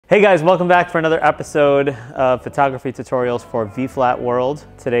Hey guys, welcome back for another episode of photography tutorials for V-Flat World.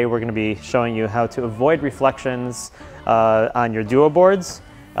 Today we're going to be showing you how to avoid reflections on your duo boards.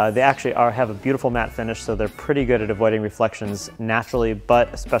 They actually have a beautiful matte finish, so they're pretty good at avoiding reflections naturally, but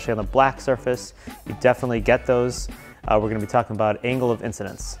especially on the black surface, you definitely get those. We're going to be talking about angle of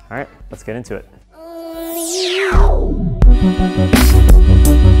incidence. All right, let's get into it.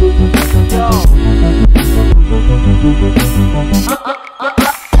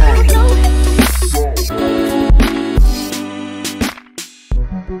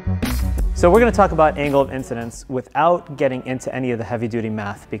 So we're going to talk about angle of incidence without getting into any of the heavy-duty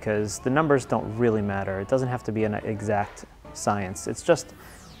math because the numbers don't really matter. It doesn't have to be an exact science. It's just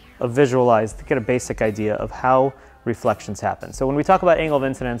a visualized to get a basic idea of how reflections happen. So when we talk about angle of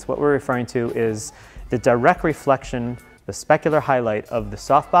incidence, what we're referring to is the direct reflection, the specular highlight of the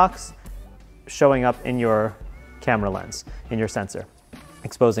softbox showing up in your camera lens, in your sensor,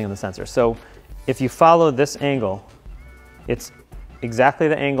 exposing in the sensor. So if you follow this angle, it's exactly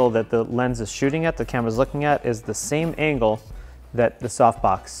the angle that the lens is shooting at, the camera's looking at, is the same angle that the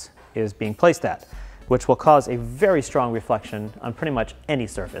softbox is being placed at, which will cause a very strong reflection on pretty much any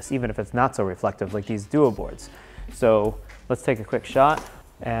surface, even if it's not so reflective like these duo boards. So let's take a quick shot.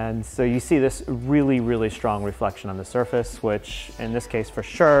 And so you see this really, really strong reflection on the surface, which in this case for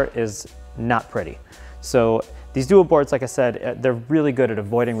sure is not pretty. So these duo boards, like I said, they're really good at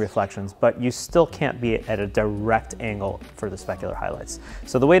avoiding reflections, but you still can't be at a direct angle for the specular highlights.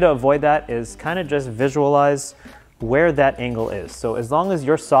 So the way to avoid that is kind of just visualize where that angle is. So as long as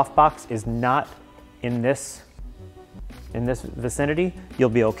your softbox is not in this vicinity, you'll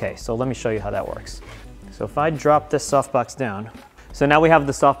be okay. So let me show you how that works. So if I drop this softbox down, so now we have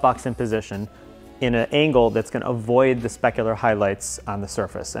the softbox in position in an angle that's going to avoid the specular highlights on the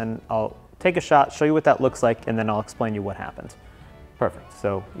surface. And I'll take a shot, show you what that looks like, and then I'll explain you what happened. Perfect.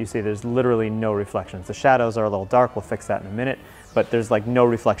 So you see there's literally no reflections. The shadows are a little dark. We'll fix that in a minute. But there's like no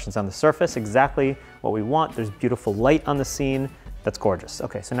reflections on the surface. Exactly what we want. There's beautiful light on the scene. That's gorgeous.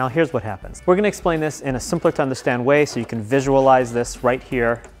 Okay, so now here's what happens. We're going to explain this in a simpler to understand way so you can visualize this right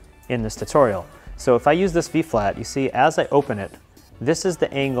here in this tutorial. So if I use this V-flat, you see as I open it, this is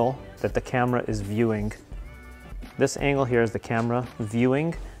the angle that the camera is viewing. This angle here is the camera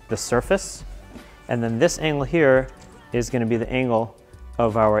viewing the surface, and then this angle here is going to be the angle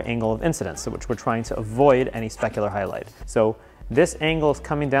of our angle of incidence, which we're trying to avoid any specular highlight. So this angle is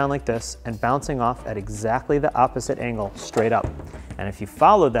coming down like this and bouncing off at exactly the opposite angle straight up. And if you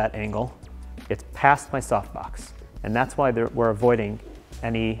follow that angle, it's past my softbox. And that's why we're avoiding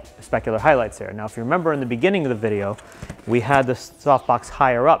any specular highlights here. Now, if you remember in the beginning of the video, we had the softbox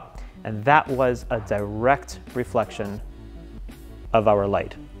higher up, and that was a direct reflection of our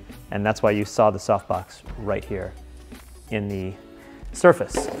light. And that's why you saw the softbox right here in the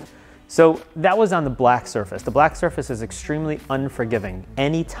surface. So that was on the black surface. The black surface is extremely unforgiving.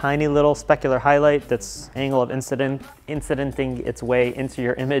 Any tiny little specular highlight that's angle of incidenting its way into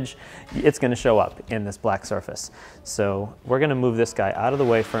your image, it's gonna show up in this black surface. So we're gonna move this guy out of the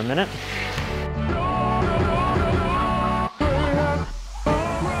way for a minute.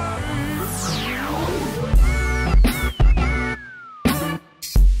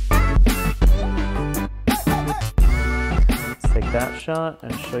 That shot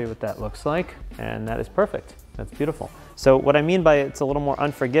and show you what that looks like, and that is perfect. That's beautiful. So what I mean by it's a little more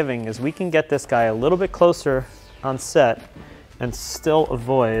unforgiving is we can get this guy a little bit closer on set and still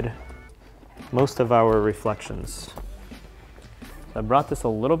avoid most of our reflections. So I brought this a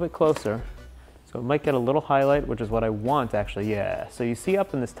little bit closer, so it might get a little highlight, which is what I want actually. Yeah, so you see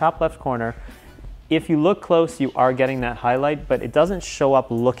up in this top left corner, if you look close, you are getting that highlight, but it doesn't show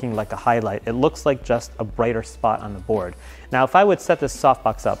up looking like a highlight. It looks like just a brighter spot on the board. Now, if I would set this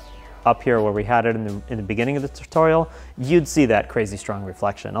softbox up here where we had it in the beginning of the tutorial, you'd see that crazy strong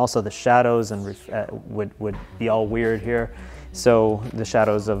reflection. Also, the shadows and would be all weird here. So the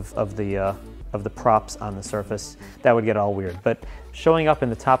shadows of the props on the surface, that would get all weird. But showing up in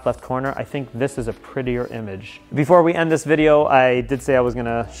the top left corner, I think this is a prettier image. Before we end this video, I did say I was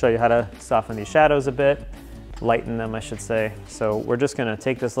gonna show you how to soften these shadows a bit, lighten them, I should say. So we're just gonna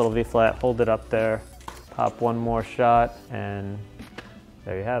take this little V-flat, hold it up there, pop one more shot, and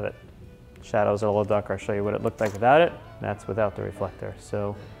there you have it. Shadows are a little darker. I'll show you what it looked like without it. That's without the reflector.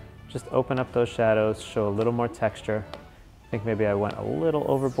 So just open up those shadows, show a little more texture. I think maybe I went a little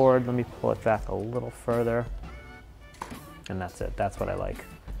overboard. Let me pull it back a little further. And that's it. That's what I like.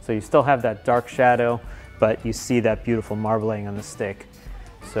 So you still have that dark shadow, but you see that beautiful marbling on the stick.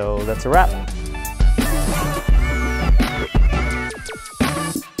 So that's a wrap.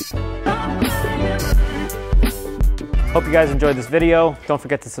 Hope you guys enjoyed this video. Don't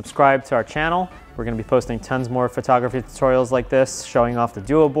forget to subscribe to our channel. We're going to be posting tons more photography tutorials like this, showing off the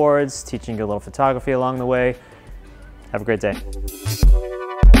duo boards, teaching you a little photography along the way. Have a great day.